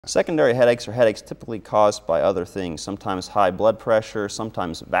Secondary headaches are headaches typically caused by other things, sometimes high blood pressure,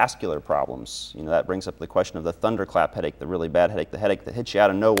 sometimes vascular problems. You know, that brings up the question of the thunderclap headache, the really bad headache, the headache that hits you out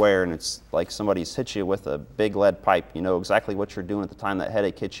of nowhere and it's like somebody's hit you with a big lead pipe. You know exactly what you're doing at the time that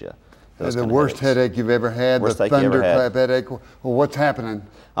headache hits you. The worst headache you've ever had, the thunderclap headache. Well, what's happening?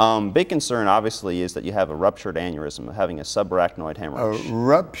 Big concern, obviously, is that you have a ruptured aneurysm, having a subarachnoid hemorrhage. A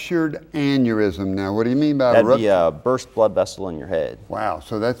ruptured aneurysm. Now, what do you mean by That'd be a burst blood vessel in your head. Wow,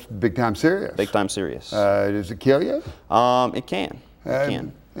 so that's big time serious. Big time serious. Does it kill you? It can. It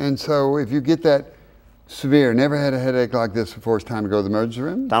can. And so if you get that severe, never had a headache like this before, it's time to go to the emergency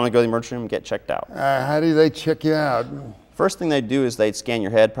room? Time to go to the emergency room and get checked out. How do they check you out? First thing they do is they'd scan your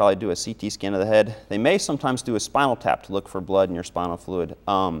head, probably do a CT scan of the head. They may sometimes do a spinal tap to look for blood in your spinal fluid.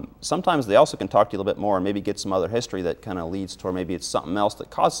 Sometimes they also can talk to you a little bit more and maybe get some other history that kind of leads toward maybe it's something else that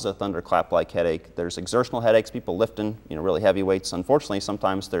causes a thunderclap-like headache. There's exertional headaches, people lifting, you know, really heavy weights. Unfortunately,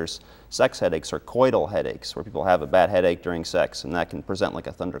 sometimes there's sex headaches or coital headaches where people have a bad headache during sex and that can present like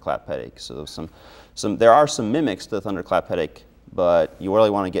a thunderclap headache. So there are some mimics to the thunderclap headache, but you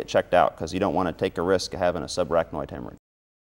really want to get checked out because you don't want to take a risk of having a subarachnoid hemorrhage.